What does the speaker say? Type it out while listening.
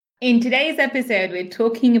In today's episode, we're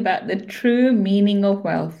talking about the true meaning of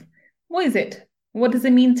wealth. What is it? What does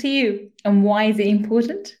it mean to you? And why is it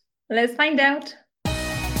important? Let's find out.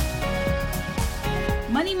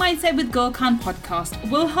 Money Mindset with Gul Khan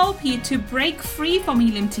podcast will help you to break free from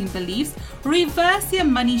your limiting beliefs, reverse your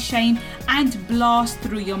money shame, and blast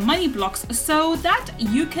through your money blocks so that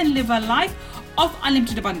you can live a life of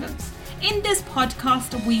unlimited abundance. In this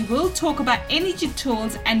podcast, we will talk about energy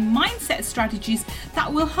tools and mindset strategies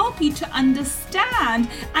that will help you to understand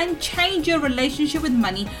and change your relationship with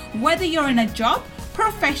money, whether you're in a job,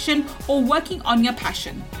 profession, or working on your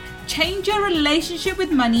passion. Change your relationship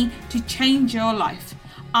with money to change your life.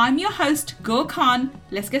 I'm your host, Gul Khan.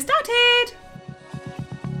 Let's get started.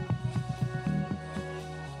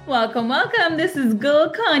 Welcome. This is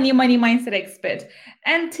Gul Khan, your money mindset expert.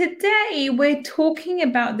 And today we're talking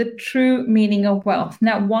about the true meaning of wealth.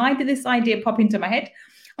 Now, why did this idea pop into my head?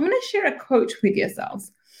 I'm going to share a quote with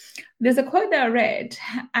yourselves. There's a quote that I read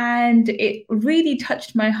and it really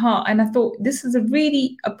touched my heart. And I thought this is a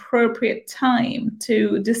really appropriate time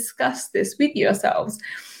to discuss this with yourselves.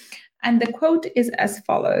 And the quote is as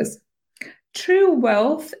follows. True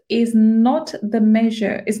wealth is not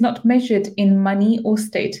measured in money or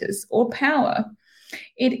status or power.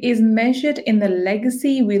 It is measured in the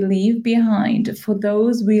legacy we leave behind for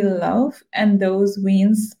those we love and those we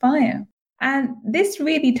inspire. And this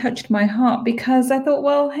really touched my heart because I thought,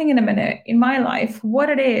 well, hang on a minute, in my life, what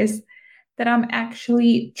it is that I'm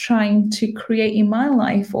actually trying to create in my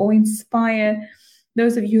life or inspire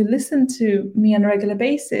those of you who listen to me on a regular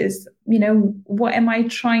basis, what am I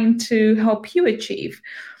trying to help you achieve?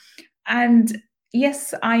 And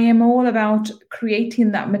yes, I am all about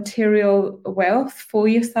creating that material wealth for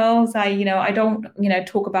yourselves. I don't,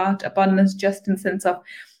 talk about abundance just in the sense of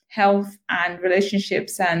health and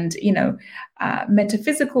relationships and,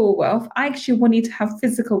 metaphysical wealth. I actually want you to have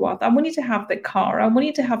physical wealth. I want you to have the car. I want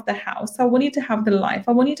you to have the house. I want you to have the life.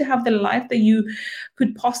 I want you to have the life that you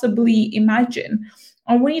could possibly imagine.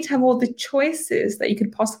 I want you to have all the choices that you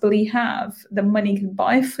could possibly have, that money can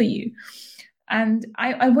buy for you. And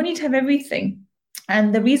I want you to have everything.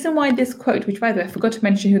 And the reason why this quote, which by the way, I forgot to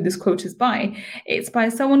mention who this quote is by, it's by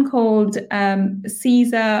someone called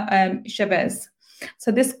Cesar Chavez.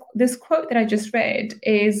 So this quote that I just read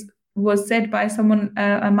was said by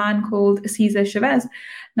a man called Cesar Chavez.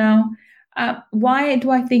 Now, why do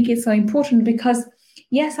I think it's so important? Because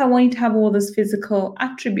yes, I want you to have all those physical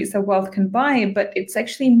attributes that wealth can buy, but it's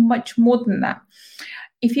actually much more than that.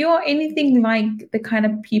 If you're anything like the kind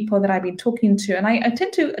of people that I've been talking to, and I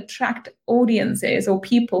tend to attract audiences or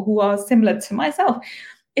people who are similar to myself,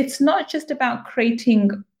 it's not just about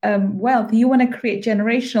creating wealth. You want to create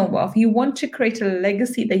generational wealth. You want to create a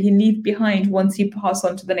legacy that you leave behind once you pass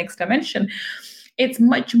on to the next dimension. It's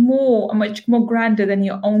much more grander than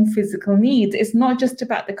your own physical needs. It's not just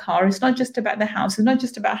about the car. It's not just about the house. It's not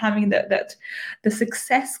just about having that the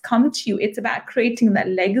success come to you. It's about creating that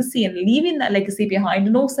legacy and leaving that legacy behind,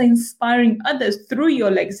 and also inspiring others through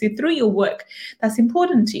your legacy, through your work that's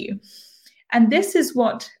important to you. And this is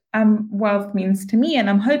what wealth means to me, and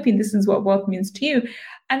I'm hoping this is what wealth means to you.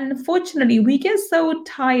 And unfortunately, we get so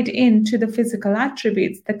tied into the physical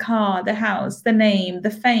attributes, the car, the house, the name, the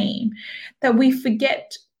fame, that we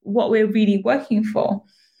forget what we're really working for.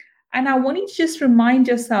 And I want you to just remind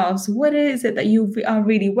yourselves, what is it that you are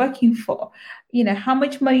really working for? How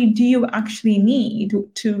much money do you actually need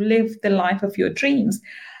to live the life of your dreams?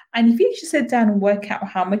 And if you just sit down and work out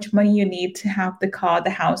how much money you need to have the car,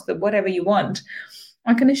 the house, whatever you want,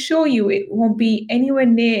 I can assure you it won't be anywhere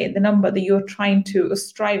near the number that you're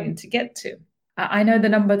striving to get to. I know the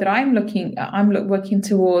number that I'm working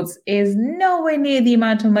towards is nowhere near the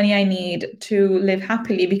amount of money I need to live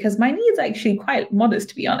happily, because my needs are actually quite modest,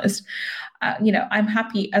 to be honest. I'm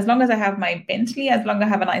happy as long as I have my Bentley, as long as I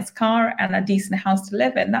have a nice car and a decent house to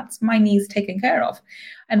live in. That's my needs taken care of.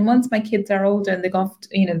 And once my kids are older and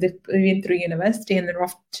they've been through university and they're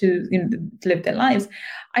off to live their lives,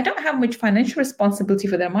 I don't have much financial responsibility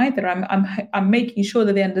for them either. I'm making sure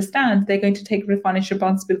that they understand they're going to take financial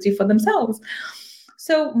responsibility for themselves.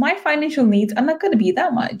 So my financial needs are not going to be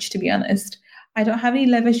that much, to be honest. I don't have any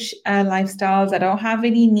lavish lifestyles. I don't have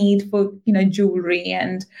any need for, jewelry,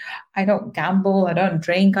 and I don't gamble. I don't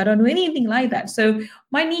drink. I don't do anything like that. So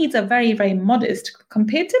my needs are very, very modest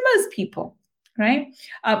compared to most people, right?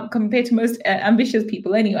 Compared to most ambitious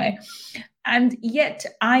people anyway. And yet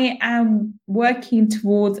I am working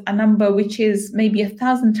towards a number which is maybe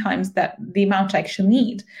 1,000 times the amount I actually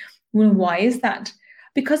need. Well, why is that?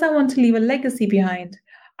 Because I want to leave a legacy behind.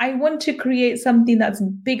 I want to create something that's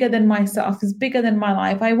bigger than myself, is bigger than my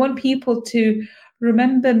life. I want people to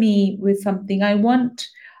remember me with something. I want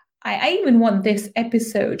I even want this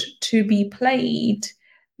episode to be played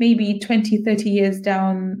maybe 20, 30 years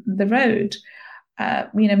down the road,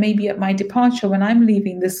 maybe at my departure when I'm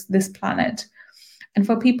leaving this planet. And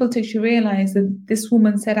for people to actually realize that this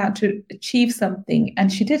woman set out to achieve something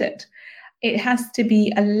and she did it. It has to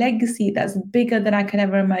be a legacy that's bigger than I can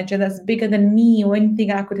ever imagine, that's bigger than me or anything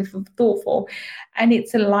I could have thought for. And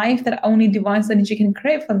it's a life that only divine energy can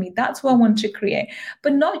create for me. That's what I want to create.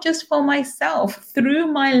 But not just for myself, through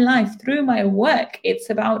my life, through my work. It's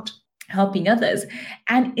about helping others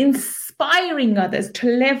and inspiring others to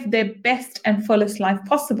live their best and fullest life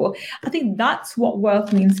possible. I think that's what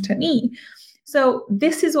wealth means to me. So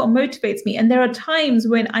this is what motivates me. And there are times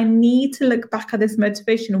when I need to look back at this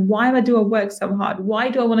motivation. Why do I work so hard? Why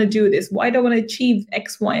do I want to do this? Why do I want to achieve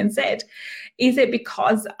X, Y, and Z? Is it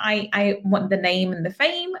because I want the name and the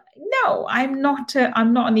fame? No, I'm not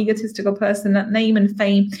an egotistical person. That name and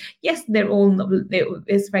fame, yes,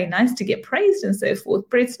 it's very nice to get praised and so forth,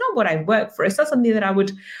 but it's not what I work for. It's not something that I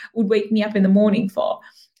would wake me up in the morning for.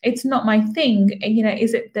 It's not my thing.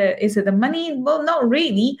 Is it the money? Well, not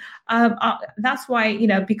really. That's why,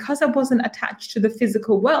 because I wasn't attached to the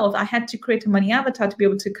physical world, I had to create a money avatar to be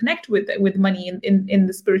able to connect with money in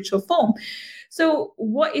the spiritual form. So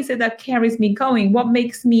what is it that carries me going? What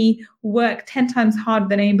makes me work 10 times harder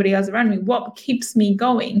than anybody else around me? What keeps me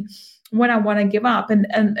going when I want to give up? And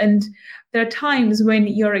there are times when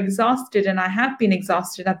you're exhausted, and I have been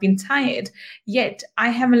exhausted, I've been tired, yet I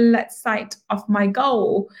haven't let sight of my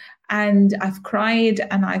goal, and I've cried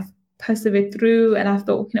and I've persevered through, and I've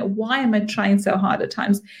thought, why am I trying so hard at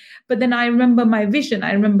times? But then I remember my vision,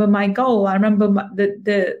 I remember my goal, I remember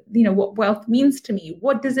what wealth means to me.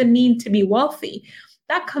 What does it mean to be wealthy?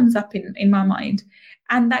 That comes up in my mind.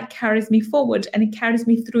 And that carries me forward, and it carries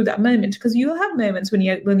me through that moment. Because you have moments when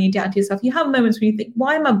you doubt yourself. You have moments when you think,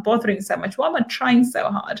 why am I bothering so much? Why am I trying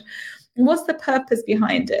so hard? And what's the purpose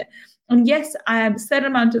behind it? And yes, I have a certain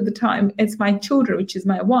amount of the time, it's my children, which is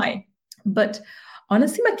my why. But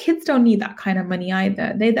honestly, my kids don't need that kind of money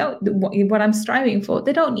either. They don't, what I'm striving for,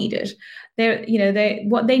 they don't need it.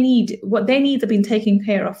 What they need have been taken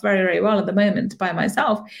care of very, very well at the moment by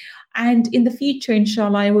myself. And in the future,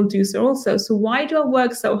 inshallah, I will do so also. So why do I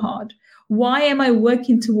work so hard? Why am I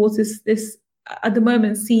working towards this at the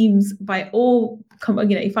moment seems by all,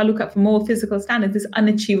 if I look at from all physical standards, this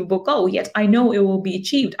unachievable goal, yet I know it will be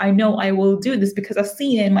achieved. I know I will do this because I've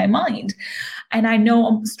seen it in my mind. And I know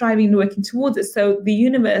I'm striving and working towards it. So the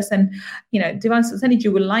universe and, divine source energy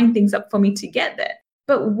will line things up for me to get there.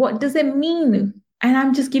 But what does it mean? And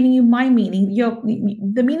I'm just giving you my meaning.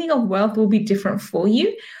 The meaning of wealth will be different for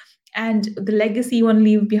you. And the legacy you want to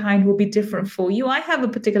leave behind will be different for you. I have a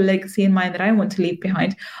particular legacy in mind that I want to leave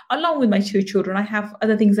behind. Along with my 2 children, I have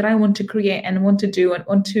other things that I want to create and want to do and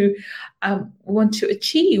want to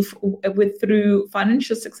achieve through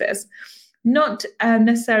financial success. Not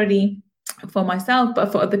necessarily for myself, but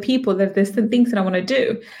for other people. There's some things that I want to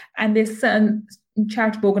do, and there's certain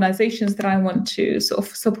charitable organizations that I want to sort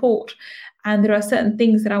of support. And there are certain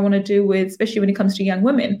things that I want to do with, especially when it comes to young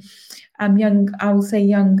women. Young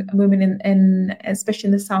women especially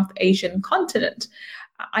in the South Asian continent.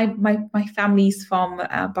 My family's from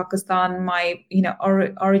Pakistan. My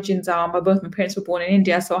origins are both my parents were born in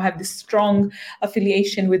India, so I have this strong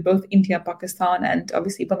affiliation with both India, Pakistan, and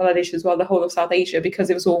obviously Bangladesh as well, the whole of South Asia,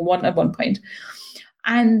 because it was all one at one point.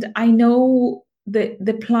 And I know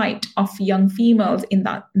the plight of young females in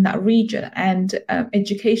that region, and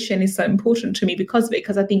education is so important to me because of it,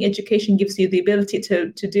 because I think education gives you the ability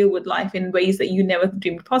to deal with life in ways that you never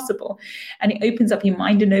dreamed possible, and it opens up your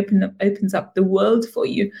mind and opens up the world for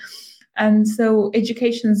you. And so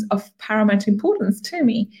education is of paramount importance to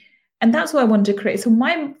me, and that's what I want to create. So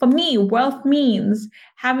for me, wealth means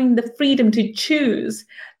having the freedom to choose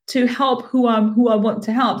to help who I want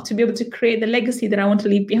to help, to be able to create the legacy that I want to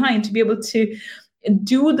leave behind, to be able to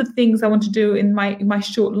do the things I want to do in my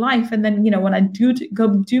short life. And then, when I do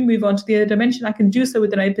move on to the other dimension, I can do so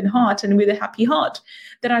with an open heart and with a happy heart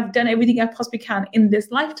that I've done everything I possibly can in this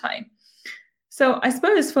lifetime. So I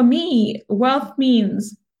suppose for me, wealth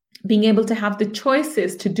means being able to have the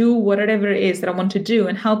choices to do whatever it is that I want to do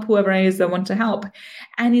and help whoever it is I want to help,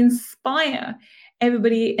 and inspire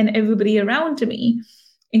everybody around me,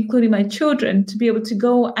 including my children, to be able to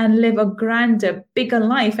go and live a grander, bigger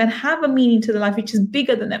life and have a meaning to the life which is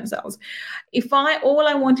bigger than themselves. If all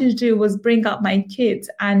I wanted to do was bring up my kids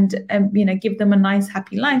and give them a nice,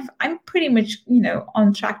 happy life, I'm pretty much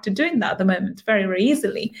on track to doing that at the moment very, very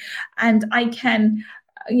easily. And I can,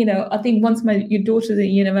 I think once your daughter's at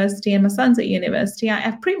university and my son's at university, I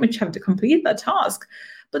pretty much have to complete that task.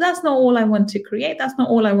 But that's not all I want to create. That's not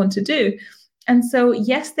all I want to do. And so,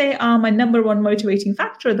 yes, they are my number one motivating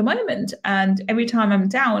factor at the moment. And every time I'm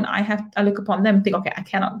down, I look upon them and think, okay, I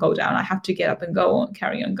cannot go down. I have to get up and go on,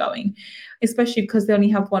 carry on going, especially because they only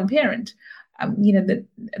have one parent.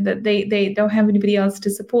 That they don't have anybody else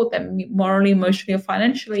to support them morally, emotionally, or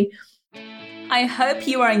financially. I hope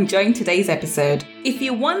you are enjoying today's episode. If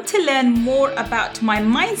you want to learn more about my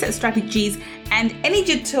mindset strategies and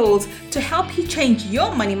energy tools to help you change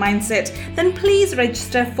your money mindset, then please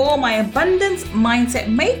register for my Abundance Mindset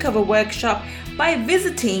Makeover Workshop by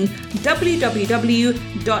visiting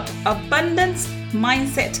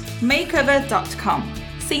www.abundancemindsetmakeover.com.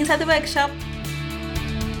 See you inside the workshop.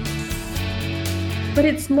 But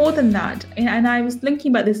it's more than that. And I was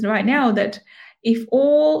thinking about this right now, that if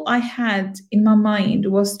all I had in my mind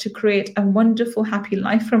was to create a wonderful, happy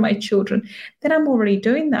life for my children, then I'm already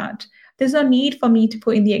doing that. There's no need for me to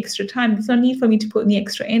put in the extra time. There's no need for me to put in the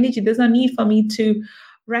extra energy. There's no need for me to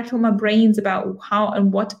rattle my brains about how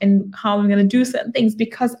and what and how I'm going to do certain things,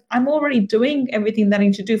 because I'm already doing everything that I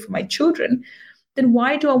need to do for my children. Then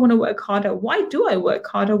why do I want to work harder? Why do I work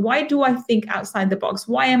harder? Why do I think outside the box?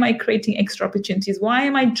 Why am I creating extra opportunities? Why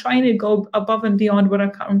am I trying to go above and beyond what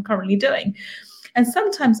I'm currently doing? And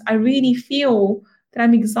sometimes I really feel that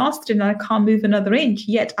I'm exhausted and I can't move another inch,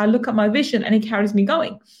 yet I look at my vision and it carries me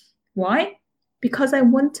going. Why? Because I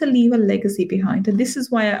want to leave a legacy behind. And this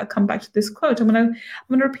is why I come back to this quote. I'm going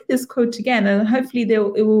to repeat this quote again, and hopefully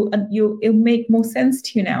it'll make more sense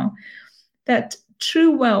to you now. That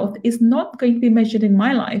true wealth is not going to be measured in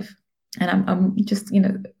my life. And I'm just,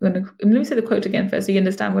 let me say the quote again first so you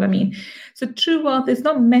understand what I mean. So true wealth is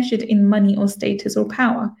not measured in money or status or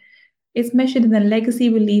power. It's measured in the legacy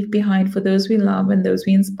we leave behind for those we love and those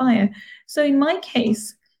we inspire. So in my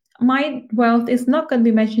case, my wealth is not going to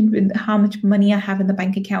be measured with how much money I have in the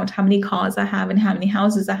bank account, how many cars I have, and how many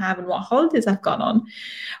houses I have, and what holidays I've gone on.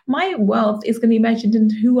 My wealth is going to be measured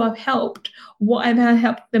in who I've helped, what I've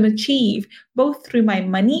helped them achieve, both through my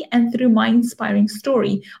money and through my inspiring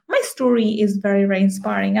story. My story is very, very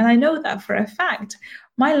inspiring, and I know that for a fact.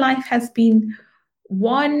 My life has been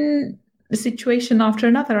one situation after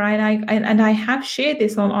another, and I have shared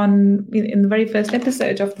this on in the very first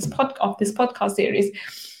episode of this podcast series.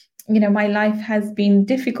 My life has been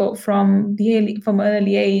difficult from the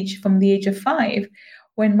early age, from the age of 5,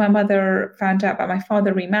 when my mother found out about my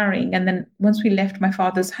father remarrying, and then once we left my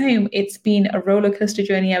father's home, it's been a roller coaster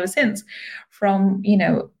journey ever since. From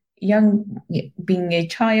young, being a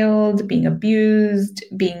child, being abused,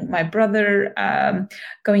 being my brother,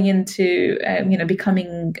 going into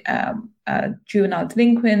becoming a juvenile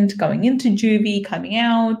delinquent, going into juvie, coming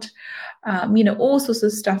out, all sorts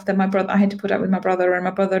of stuff that I had to put up with my brother, and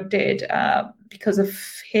my brother did because of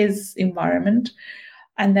his environment.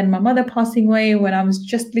 And then my mother passing away when I was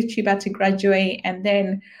just literally about to graduate, and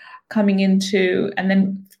then completing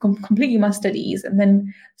my studies, and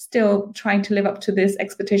then still trying to live up to this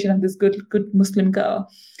expectation of this good Muslim girl,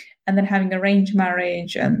 and then having arranged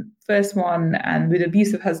marriage, and first one and with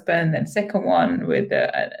abusive husband, and second one with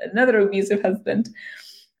another abusive husband.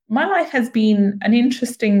 My life has been an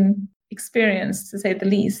interesting experience, to say the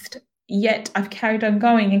least, yet I've carried on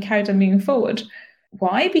going and carried on moving forward.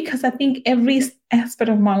 Why? Because I think every aspect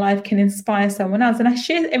of my life can inspire someone else, and I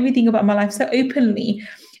share everything about my life so openly.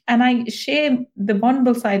 And I share the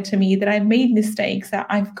vulnerable side to me, that I've made mistakes, that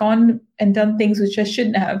I've gone and done things which I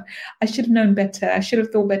shouldn't have. I should have known better. I should have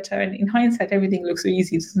thought better. And in hindsight, everything looks so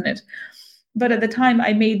easy, doesn't it? But at the time,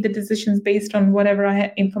 I made the decisions based on whatever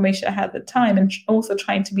information I had at the time, and also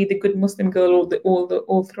trying to be the good Muslim girl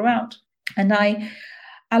all throughout. And I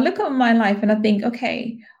look at my life and I think,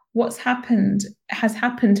 okay, what's happened has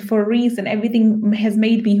happened for a reason. Everything has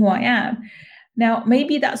made me who I am. Now,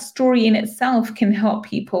 maybe that story in itself can help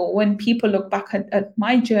people. When people look back at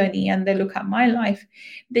my journey and they look at my life,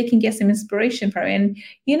 they can get some inspiration from it. And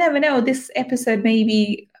you never know, this episode may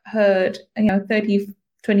be heard,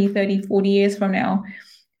 20, 30, 40 years from now,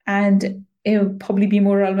 and it will probably be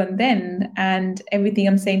more relevant then. And everything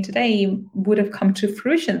I'm saying today would have come to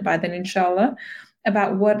fruition by then, inshallah,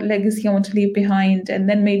 about what legacy I want to leave behind. And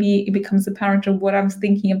then maybe it becomes apparent of what I was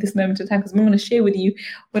thinking at this moment in time, because I'm going to share with you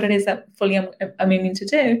what it is that fully I'm aiming to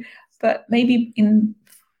do. But maybe in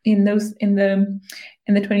the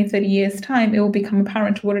 20, 30 years time, it will become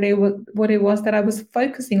apparent what it was that I was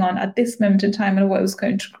focusing on at this moment in time, and what I was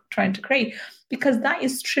trying to create, because that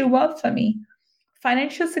is true wealth for me.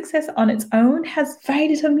 Financial success on its own has very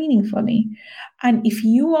little meaning for me. And if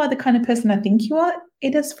you are the kind of person I think you are,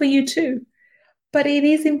 it is for you too. But it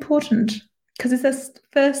is important because it's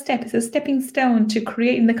first step, it's a stepping stone to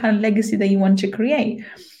creating the kind of legacy that you want to create.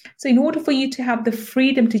 So in order for you to have the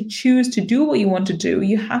freedom to choose to do what you want to do,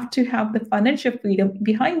 you have to have the financial freedom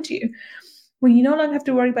behind you. When you no longer have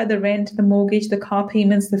to worry about the rent, the mortgage, the car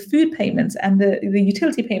payments, the food payments, and the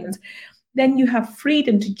utility payments, then you have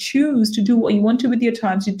freedom to choose to do what you want to with your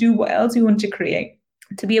time, to do what else you want to create,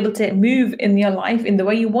 to be able to move in your life in the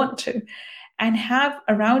way you want to, and have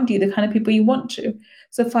around you the kind of people you want to.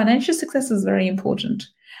 So financial success is very important.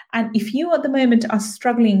 And if you at the moment are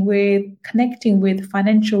struggling with connecting with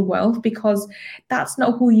financial wealth because that's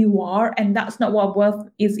not who you are and that's not what wealth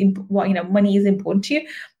is, what money is important to you,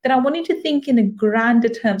 then I want you to think in a grander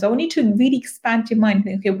terms. I want you to really expand your mind.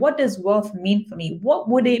 Think, okay, what does wealth mean for me? What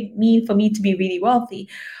would it mean for me to be really wealthy?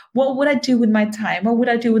 What would I do with my time? What would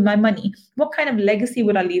I do with my money? What kind of legacy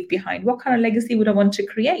would I leave behind? What kind of legacy would I want to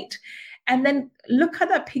create? And then look at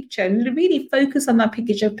that picture, really focus on that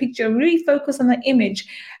picture, really focus on that image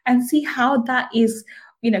and see how that is,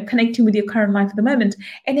 connecting with your current life at the moment.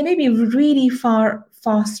 And it may be really far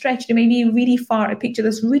stretched. It may be really far, a picture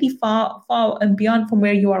that's really far and beyond from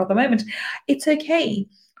where you are at the moment. It's okay.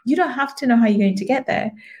 You don't have to know how you're going to get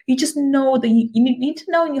there. You just know that you need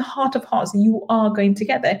to know in your heart of hearts that you are going to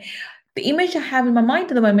get there. The image I have in my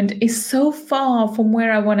mind at the moment is so far from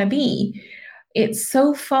where I want to be. It's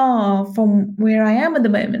so far from where I am at the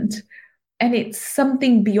moment. And it's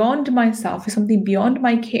something beyond myself, it's something beyond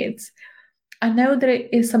my kids. I know that it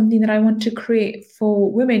is something that I want to create for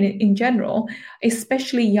women in general,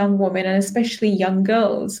 especially young women and especially young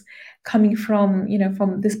girls coming from,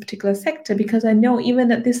 from this particular sector, because I know even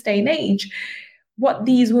at this day and age, what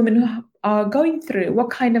these women are going through, what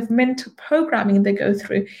kind of mental programming they go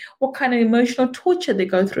through, what kind of emotional torture they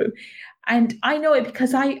go through. And I know it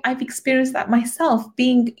because I've experienced that myself,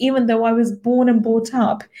 even though I was born and brought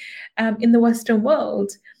up in the Western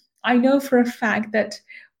world. I know for a fact that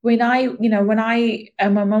when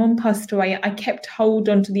my mom passed away, I kept hold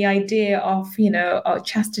on to the idea of,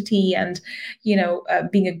 chastity and,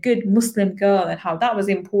 being a good Muslim girl and how that was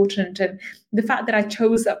important. And the fact that I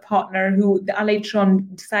chose a partner who I later on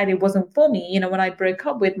decided wasn't for me, when I broke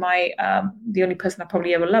up with the only person I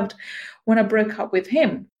probably ever loved, when I broke up with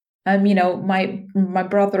him. My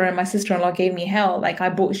brother and my sister-in-law gave me hell. Like, I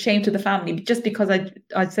brought shame to the family just because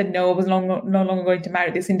I said no, I was no longer going to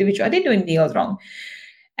marry this individual. I didn't do anything else wrong.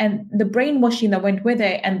 And the brainwashing that went with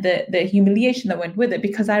it and the humiliation that went with it,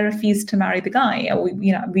 because I refused to marry the guy,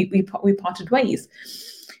 we parted ways.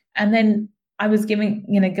 And then I was given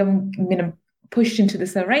pushed into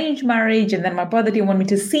this arranged marriage, and then my brother didn't want me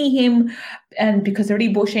to see him, and because I already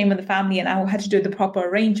brought shame in the family, and I had to do it the proper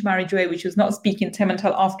arranged marriage way, which was not speaking to him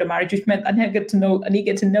until after marriage, which meant I didn't get to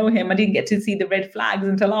know him. I didn't get to see the red flags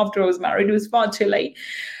until after I was married. It was far too late.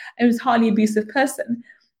 It was a highly abusive person.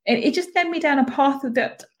 And it just led me down a path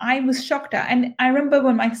that I was shocked at. And I remember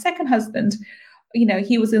when my second husband,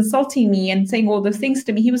 he was insulting me and saying all those things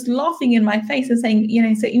to me, he was laughing in my face and saying, he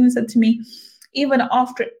even said to me, even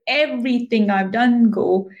after everything I've done,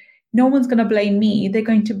 no one's going to blame me. They're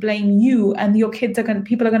going to blame you, and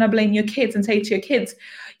people are going to blame your kids and say to your kids,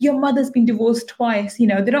 your mother's been divorced twice. They're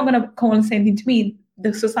not going to call and say anything to me.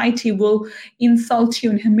 The society will insult you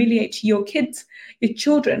and humiliate your kids, your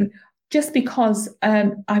children, just because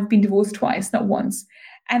I've been divorced twice, not once.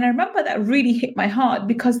 And I remember that really hit my heart,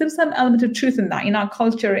 because there's some element of truth in that. In our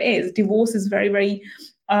culture, divorce is very, very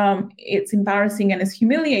it's embarrassing and it's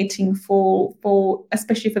humiliating for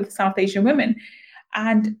especially for the South Asian women.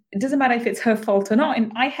 And it doesn't matter if it's her fault or not.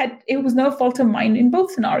 And it was no fault of mine in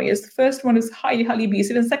both scenarios. The first one was highly, highly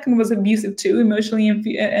abusive, and the second was abusive too, emotionally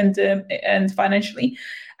and financially.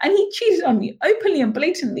 And he cheated on me openly and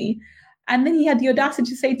blatantly. And then he had the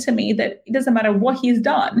audacity to say to me that it doesn't matter what he's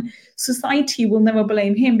done, society will never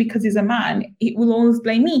blame him because he's a man. It will always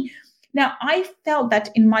blame me. Now, I felt that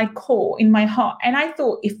in my core, in my heart. And I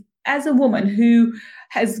thought, if as a woman who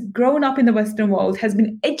has grown up in the Western world, has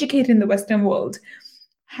been educated in the Western world,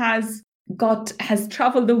 has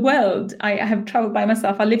traveled the world. I have traveled by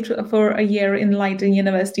myself. I lived for a year in Leiden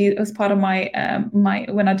University as part of my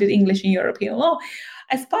when I did English and European law.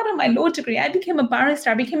 As part of my law degree, I became a barrister.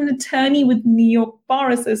 I became an attorney with New York Bar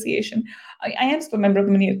Association. I am still a member of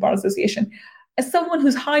the New York Bar Association. As someone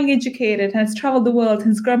who's highly educated, has traveled the world,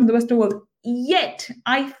 has grown up in the Western world, yet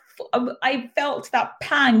I felt that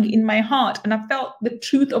pang in my heart, and I felt the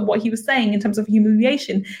truth of what he was saying in terms of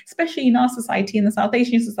humiliation, especially in our society, in the South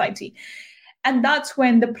Asian society. And that's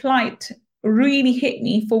when the plight really hit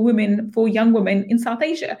me for young women in South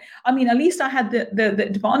Asia. I mean, at least I had the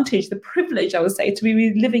advantage, the privilege, I would say, to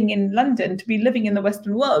be living in London, to be living in the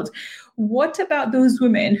Western world. What about those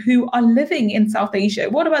women who are living in South Asia?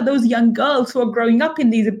 What about those young girls who are growing up in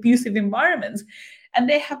these abusive environments? And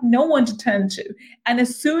they have no one to turn to. And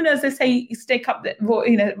as soon as they say, stick up,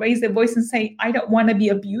 raise their voice and say, I don't want to be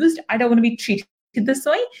abused, I don't want to be treated this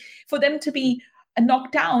way, for them to be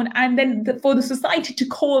knocked down, and then for the society to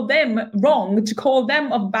call them wrong, to call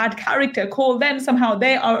them of bad character, call them somehow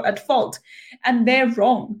they are at fault and they're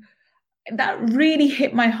wrong. That really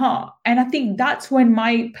hit my heart. And I think that's when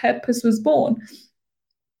my purpose was born.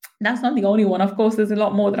 That's not the only one. Of course, there's a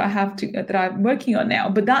lot more that I'm working on now,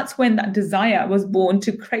 but that's when that desire was born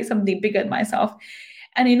to create something bigger than myself.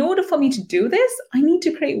 And in order for me to do this, I need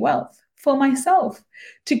to create wealth for myself,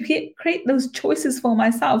 to create those choices for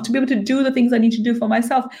myself, to be able to do the things I need to do for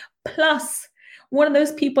myself. Plus, one of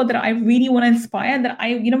those people that I really want to inspire, that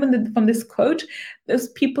from this quote, those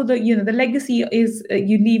people that, the legacy is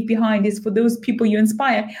you leave behind is for those people you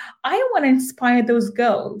inspire. I want to inspire those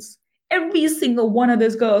girls. Every single one of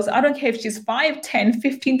those girls, I don't care if she's 5, 10,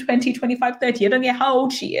 15, 20, 25, 30, I don't care how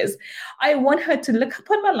old she is. I want her to look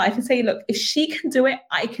upon my life and say, look, if she can do it,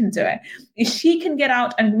 I can do it. If she can get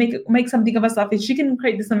out and make something of herself, if she can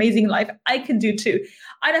create this amazing life, I can do too.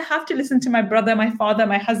 I don't have to listen to my brother, my father,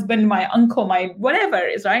 my husband, my uncle, my whatever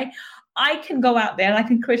it is, right? I can go out there and I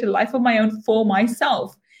can create a life of my own for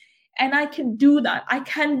myself. And I can do that. I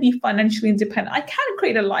can be financially independent. I can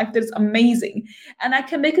create a life that's amazing. And I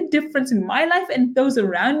can make a difference in my life and those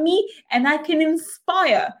around me. And I can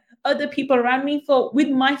inspire other people around me with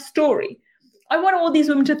my story. I want all these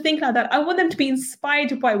women to think like that. I want them to be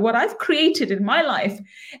inspired by what I've created in my life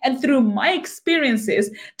and through my experiences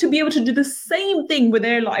to be able to do the same thing with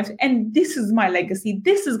their lives. And this is my legacy.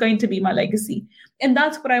 This is going to be my legacy. And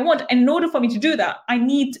that's what I want. And in order for me to do that, I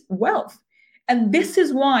need wealth. And this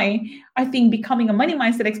is why I think becoming a money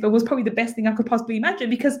mindset expert was probably the best thing I could possibly imagine,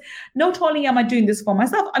 because not only am I doing this for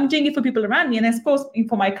myself, I'm doing it for people around me. And I suppose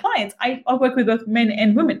for my clients, I work with both men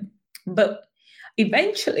and women. But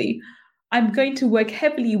eventually, I'm going to work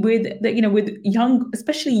heavily with young,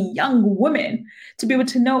 especially young women, to be able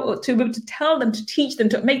to tell them, to teach them,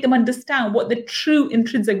 to make them understand what the true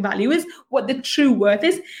intrinsic value is, what the true worth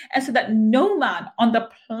is, and so that no man on the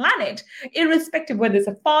planet, irrespective of whether it's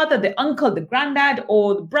a father, the uncle, the granddad,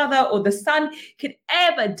 or the brother, or the son, can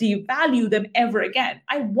ever devalue them ever again.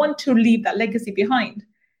 I want to leave that legacy behind.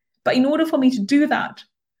 But in order for me to do that,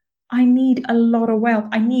 I need a lot of wealth.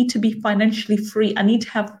 I need to be financially free. I need to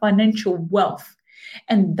have financial wealth.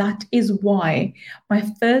 And that is why my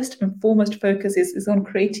first and foremost focus is on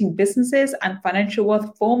creating businesses and financial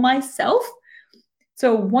wealth for myself.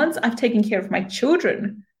 So once I've taken care of my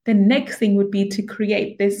children, the next thing would be to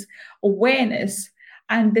create this awareness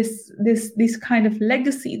and this kind of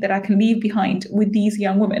legacy that I can leave behind with these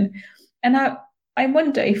young women. And I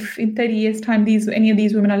wonder if in 30 years' time, any of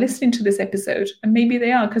these women are listening to this episode, and maybe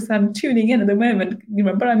they are because I'm tuning in at the moment.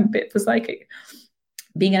 Remember, I'm a bit for psychic.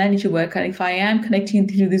 Being an energy worker, if I am connecting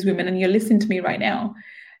to these women and you're listening to me right now,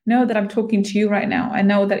 know that I'm talking to you right now. I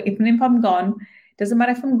know that even if I'm gone, it doesn't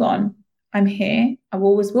matter if I'm gone, I'm here. I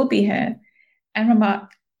always will be here. And remember,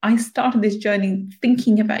 I started this journey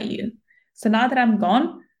thinking about you. So now that I'm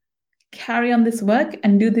gone, carry on this work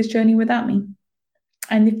and do this journey without me.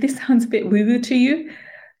 And if this sounds a bit woo-woo to you,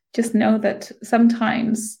 just know that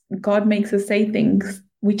sometimes God makes us say things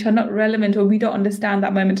which are not relevant, or we don't understand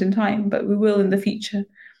that moment in time, but we will in the future.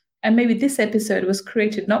 And maybe this episode was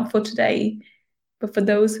created not for today, but for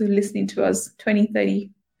those who are listening to us 20, 30,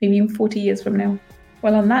 maybe even 40 years from now.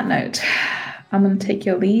 Well, on that note, I'm going to take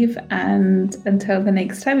your leave. And until the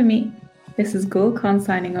next time we meet, this is Gul Khan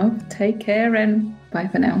signing off. Take care and bye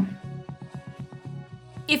for now.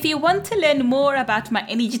 If you want to learn more about my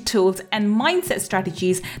energy tools and mindset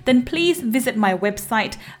strategies, then please visit my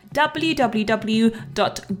website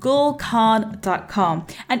www.gulkhan.com.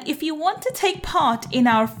 And if you want to take part in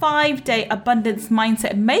our 5-day abundance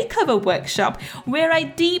mindset makeover workshop, where I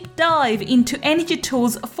deep dive into energy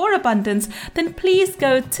tools for abundance, then please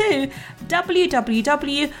go to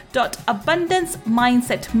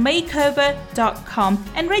www.abundancemindsetmakeover.com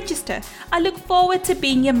and register. I look forward to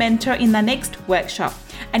being your mentor in the next workshop.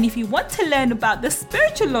 And if you want to learn about the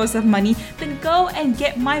spiritual laws of money, then go and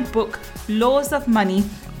get my book, Laws of Money,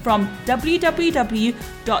 from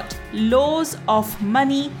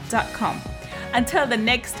www.lawsofmoney.com. Until the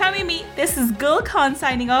next time we meet, this is Gul Khan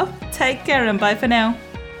signing off. Take care and bye for now.